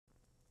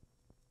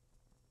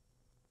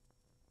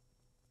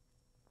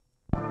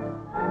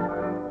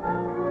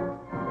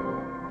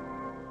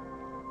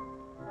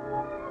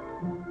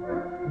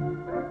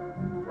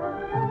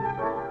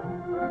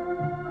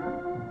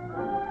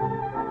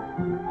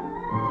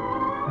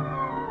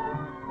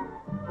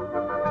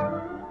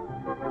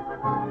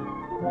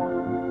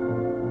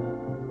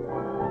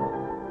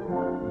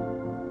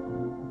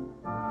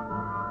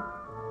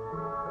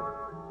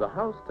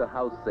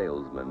house-to-house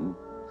salesman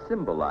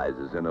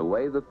symbolizes in a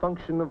way the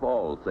function of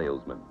all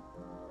salesmen,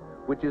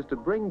 which is to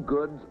bring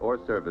goods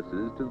or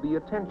services to the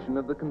attention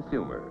of the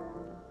consumer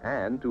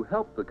and to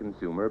help the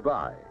consumer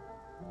buy.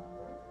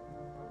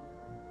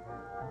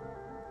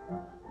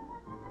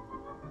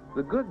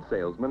 The good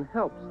salesman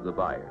helps the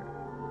buyer.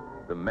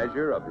 The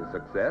measure of his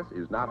success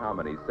is not how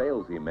many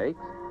sales he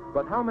makes,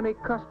 but how many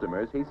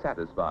customers he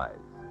satisfies.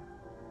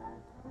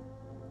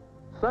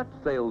 Such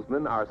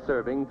salesmen are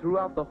serving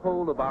throughout the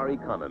whole of our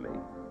economy.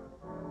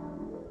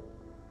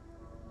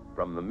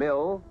 From the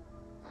mill,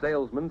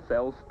 salesmen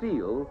sell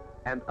steel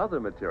and other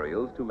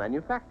materials to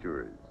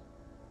manufacturers.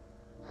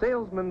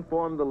 Salesmen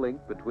form the link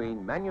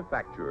between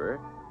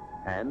manufacturer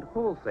and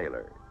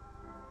wholesaler.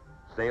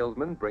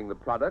 Salesmen bring the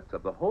products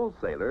of the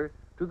wholesaler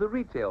to the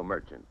retail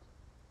merchant.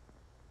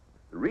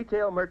 The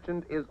retail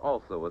merchant is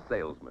also a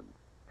salesman,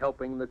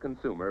 helping the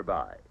consumer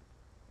buy.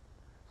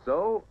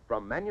 So,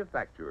 from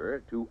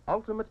manufacturer to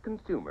ultimate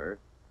consumer,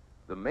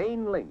 the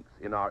main links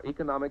in our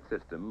economic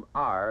system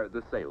are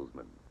the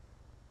salesman.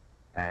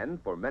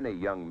 And for many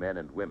young men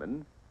and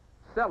women,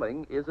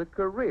 selling is a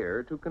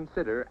career to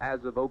consider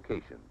as a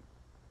vocation.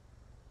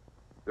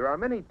 There are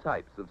many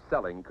types of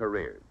selling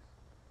careers,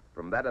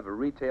 from that of a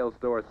retail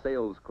store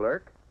sales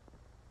clerk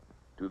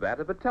to that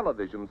of a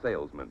television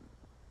salesman.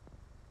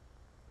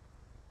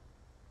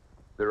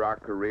 There are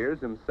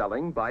careers in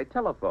selling by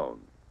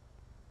telephone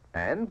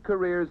and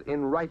careers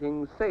in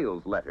writing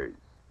sales letters.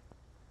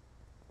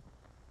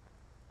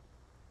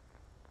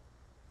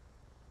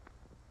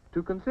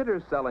 To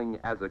consider selling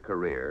as a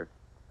career,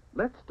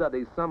 let's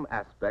study some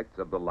aspects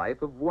of the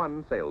life of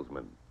one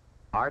salesman,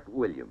 Art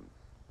Williams.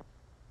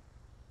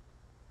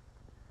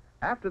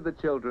 After the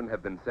children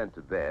have been sent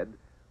to bed,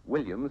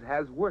 Williams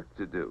has work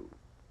to do.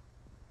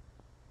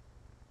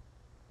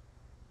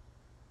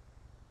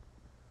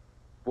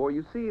 For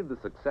you see, the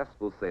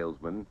successful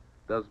salesman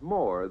does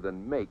more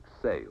than make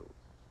sales.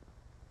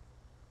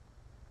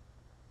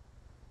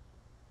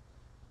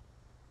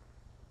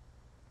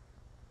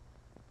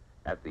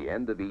 At the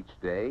end of each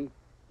day,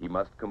 he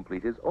must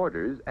complete his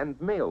orders and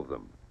mail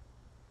them.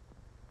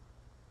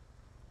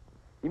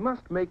 He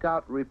must make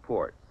out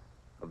reports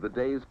of the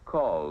day's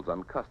calls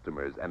on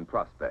customers and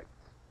prospects.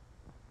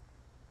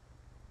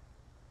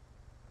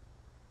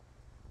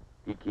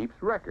 He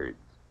keeps records,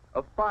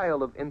 a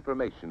file of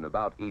information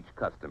about each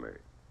customer,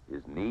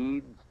 his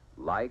needs,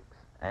 likes,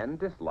 and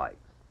dislikes,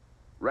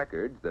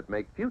 records that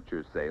make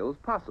future sales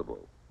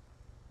possible.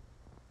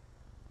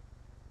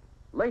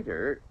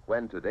 Later,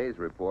 when today's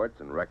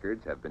reports and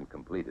records have been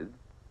completed,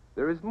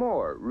 there is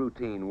more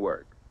routine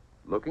work,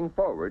 looking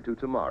forward to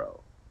tomorrow.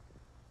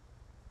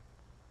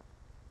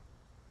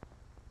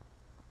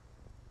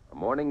 A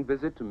morning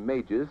visit to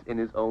Mages in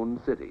his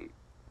own city.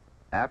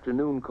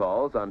 Afternoon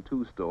calls on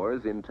 2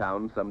 stores in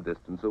town some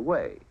distance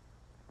away.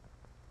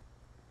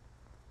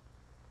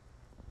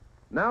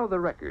 Now the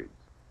records.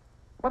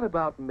 What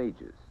about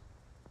Mages?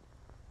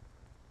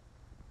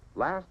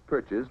 Last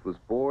purchase was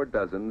 4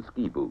 dozen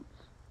ski boots.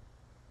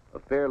 A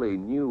fairly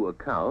new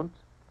account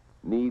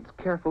needs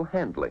careful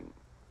handling.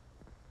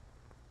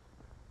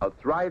 A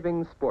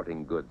thriving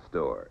sporting goods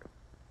store,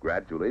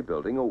 gradually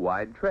building a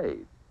wide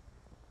trade.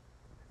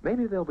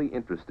 Maybe they'll be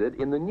interested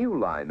in the new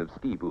line of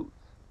ski boots.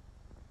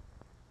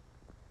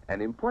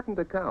 An important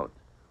account,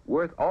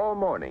 worth all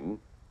morning,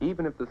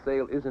 even if the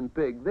sale isn't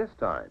big this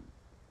time,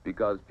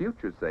 because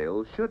future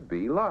sales should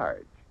be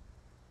large.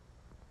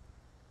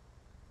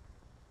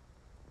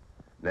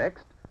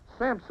 Next,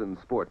 Sampson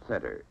Sports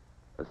Center,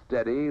 a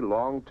steady,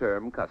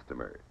 long-term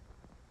customer.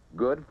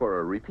 Good for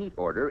a repeat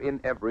order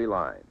in every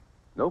line.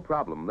 No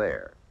problem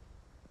there.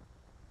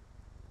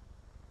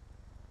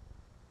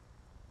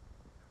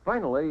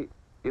 Finally,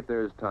 if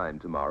there's time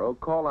tomorrow,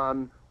 call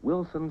on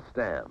Wilson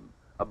Stam,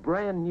 a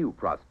brand new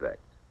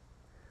prospect.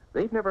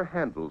 They've never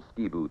handled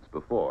ski boots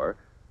before,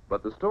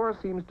 but the store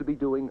seems to be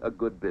doing a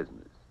good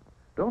business.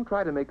 Don't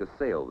try to make a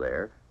sale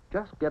there,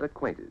 just get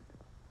acquainted.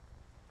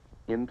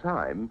 In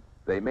time,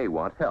 they may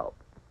want help.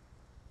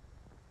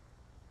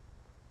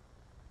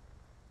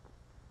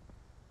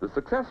 The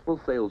successful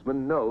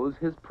salesman knows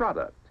his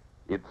product,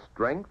 its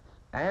strengths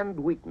and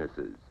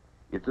weaknesses,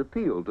 its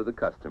appeal to the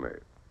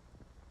customer.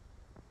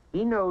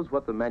 He knows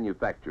what the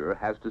manufacturer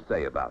has to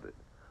say about it,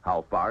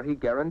 how far he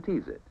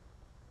guarantees it.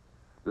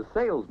 The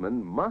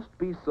salesman must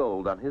be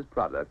sold on his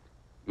product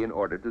in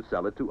order to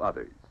sell it to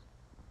others.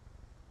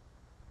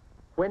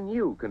 When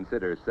you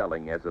consider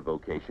selling as a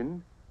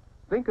vocation,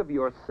 think of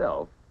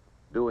yourself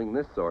doing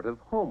this sort of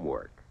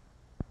homework.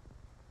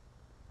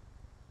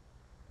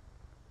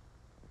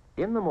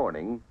 In the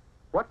morning,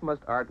 what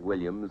must Art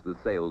Williams, the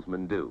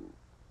salesman, do?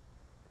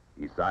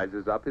 He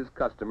sizes up his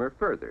customer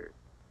further.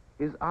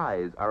 His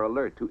eyes are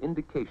alert to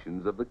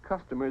indications of the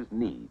customer's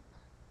needs.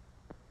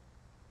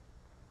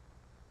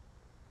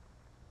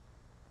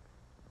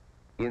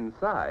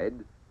 Inside,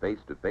 face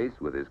to face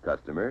with his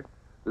customer,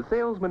 the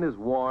salesman is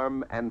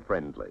warm and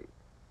friendly.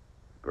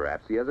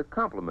 Perhaps he has a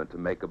compliment to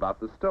make about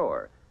the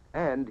store,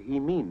 and he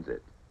means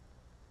it.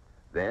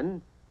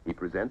 Then he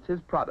presents his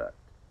product,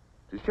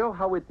 to show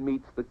how it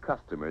meets the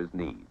customer's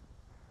needs.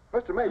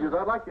 Mr. Majors,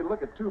 I'd like you to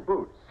look at 2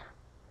 boots.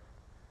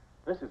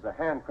 This is a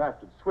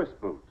handcrafted Swiss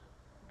boot.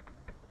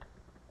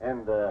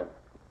 And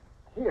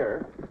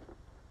here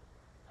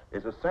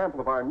is a sample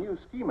of our new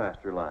Ski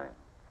Master line.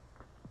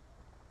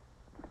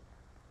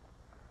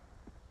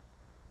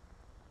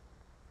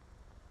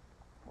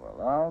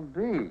 Well, I'll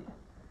be.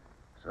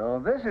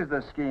 So this is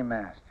the Ski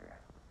Master.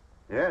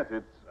 Yes,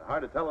 it's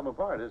hard to tell them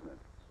apart, isn't it?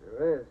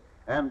 Sure is.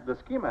 And the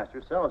Ski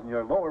Master sells in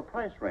your lower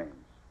price range.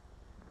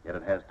 Yet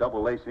it has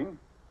double lacing,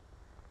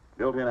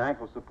 built-in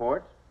ankle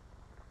support,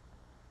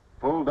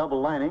 full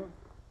double lining.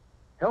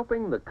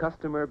 Helping the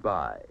customer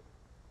buy,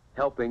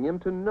 helping him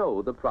to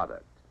know the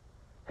product,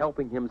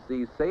 helping him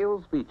see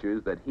sales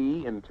features that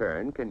he, in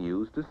turn, can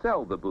use to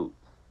sell the boots.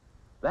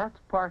 That's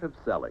part of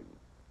selling.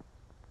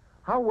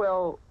 How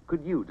well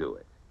could you do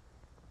it?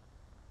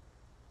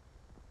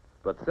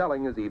 But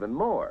selling is even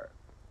more.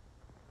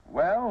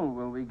 Well,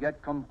 will we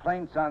get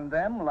complaints on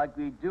them like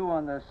we do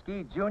on the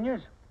Ski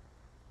Juniors?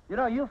 You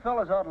know, you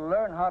fellas ought to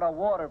learn how to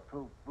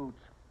waterproof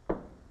boots.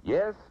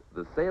 Yes,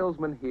 the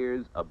salesman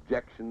hears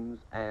objections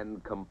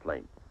and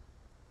complaints.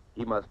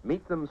 He must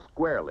meet them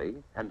squarely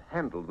and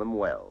handle them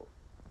well.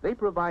 They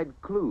provide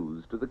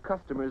clues to the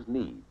customer's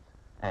needs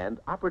and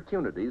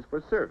opportunities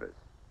for service.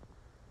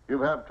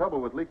 You have trouble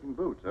with leaking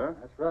boots, huh?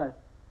 That's right.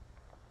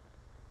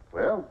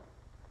 Well,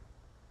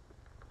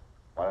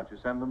 why don't you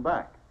send them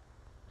back?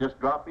 Just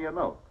drop me a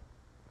note.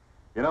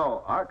 You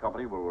know, our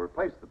company will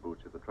replace the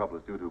boots if the trouble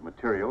is due to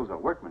materials or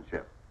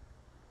workmanship.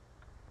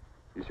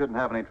 You shouldn't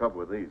have any trouble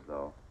with these,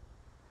 though.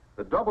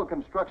 The double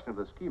construction of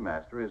the Ski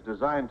Master is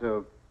designed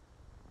to...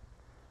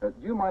 do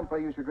you mind if I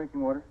use your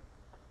drinking water?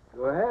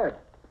 Go ahead.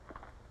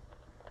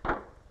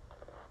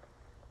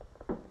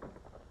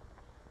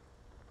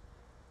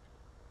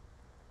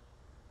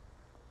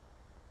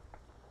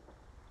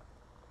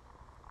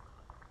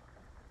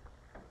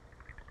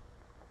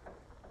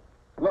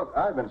 Look,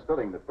 I've been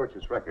studying the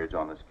purchase records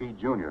on the Ski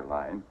Junior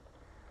line,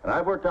 and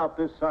I've worked out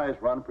this size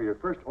run for your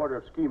first order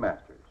of Ski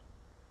Masters.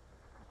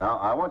 Now,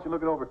 I want you to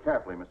look it over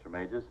carefully, Mr.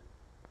 Majors.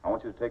 I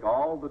want you to take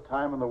all the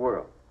time in the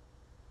world.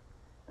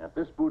 And if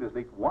this boot has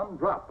leaked 1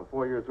 drop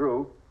before you're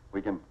through,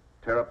 we can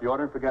tear up the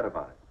order and forget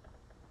about it.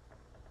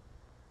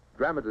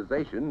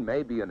 Dramatization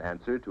may be an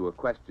answer to a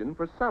question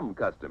for some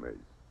customers.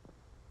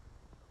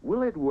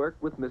 Will it work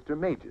with Mr.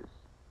 Majors?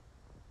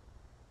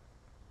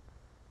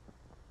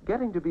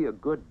 Getting to be a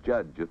good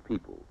judge of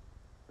people,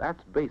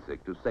 that's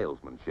basic to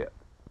salesmanship.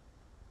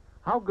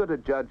 How good a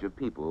judge of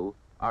people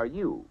are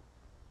you?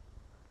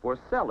 For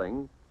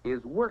selling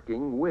is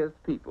working with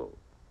people.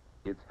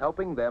 It's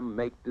helping them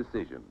make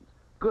decisions,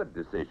 good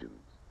decisions,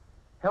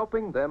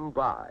 helping them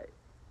buy.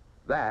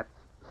 That's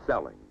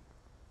selling.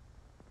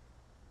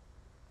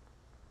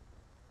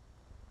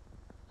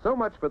 So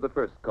much for the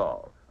first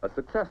call, a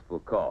successful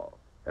call,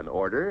 an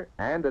order,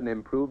 and an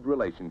improved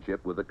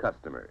relationship with the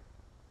customer.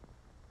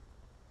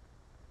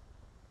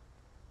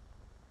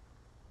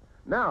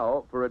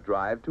 Now for a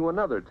drive to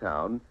another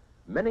town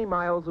many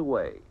miles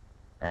away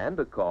and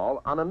a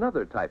call on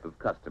another type of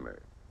customer.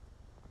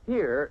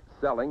 Here,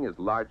 selling is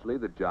largely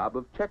the job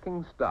of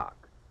checking stock,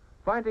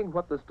 finding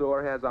what the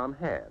store has on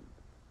hand,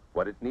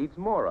 what it needs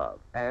more of,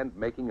 and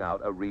making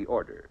out a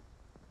reorder.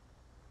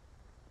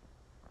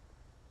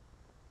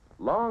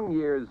 Long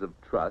years of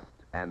trust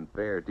and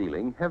fair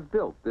dealing have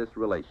built this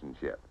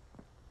relationship.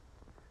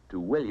 To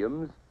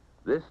Williams,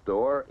 this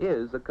store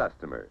is a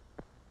customer.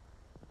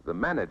 The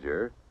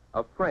manager,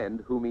 a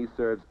friend whom he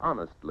serves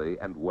honestly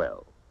and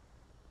well.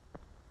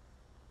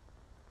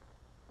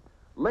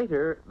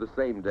 Later the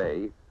same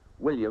day,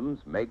 Williams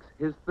makes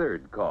his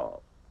 3rd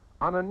call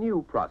on a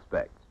new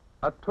prospect,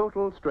 a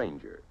total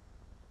stranger.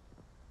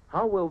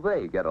 How will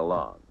they get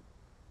along?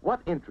 What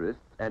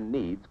interests and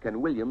needs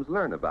can Williams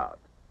learn about?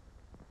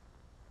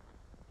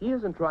 He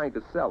isn't trying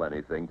to sell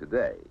anything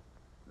today.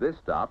 This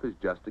stop is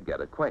just to get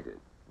acquainted.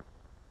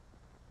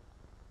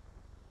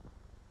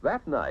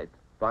 That night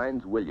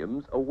finds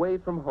Williams away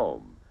from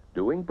home,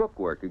 doing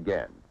bookwork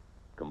again,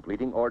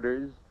 completing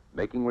orders,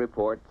 making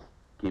reports,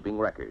 keeping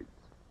records.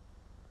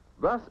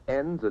 Thus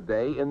ends a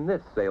day in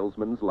this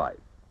salesman's life.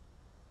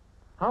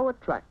 How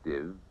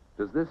attractive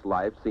does this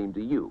life seem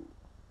to you?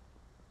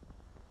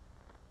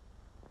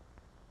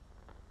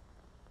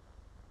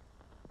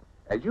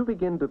 As you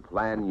begin to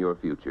plan your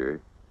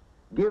future,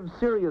 give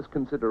serious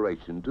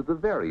consideration to the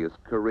various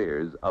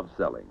careers of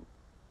selling.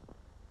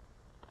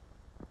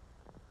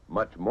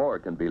 Much more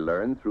can be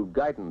learned through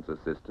guidance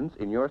assistance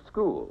in your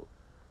school,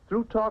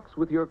 through talks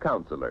with your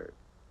counselor.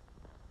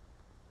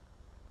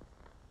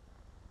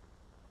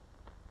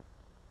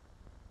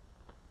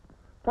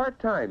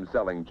 Part-time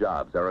selling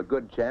jobs are a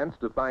good chance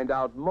to find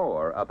out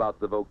more about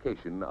the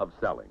vocation of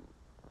selling.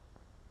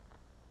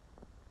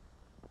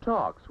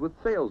 Talks with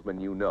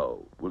salesmen you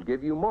know will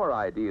give you more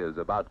ideas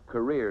about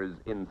careers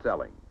in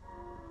selling.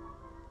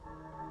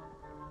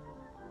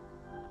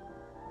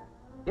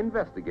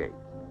 Investigate.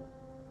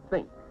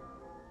 Think.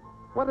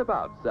 What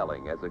about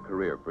selling as a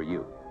career for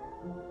you?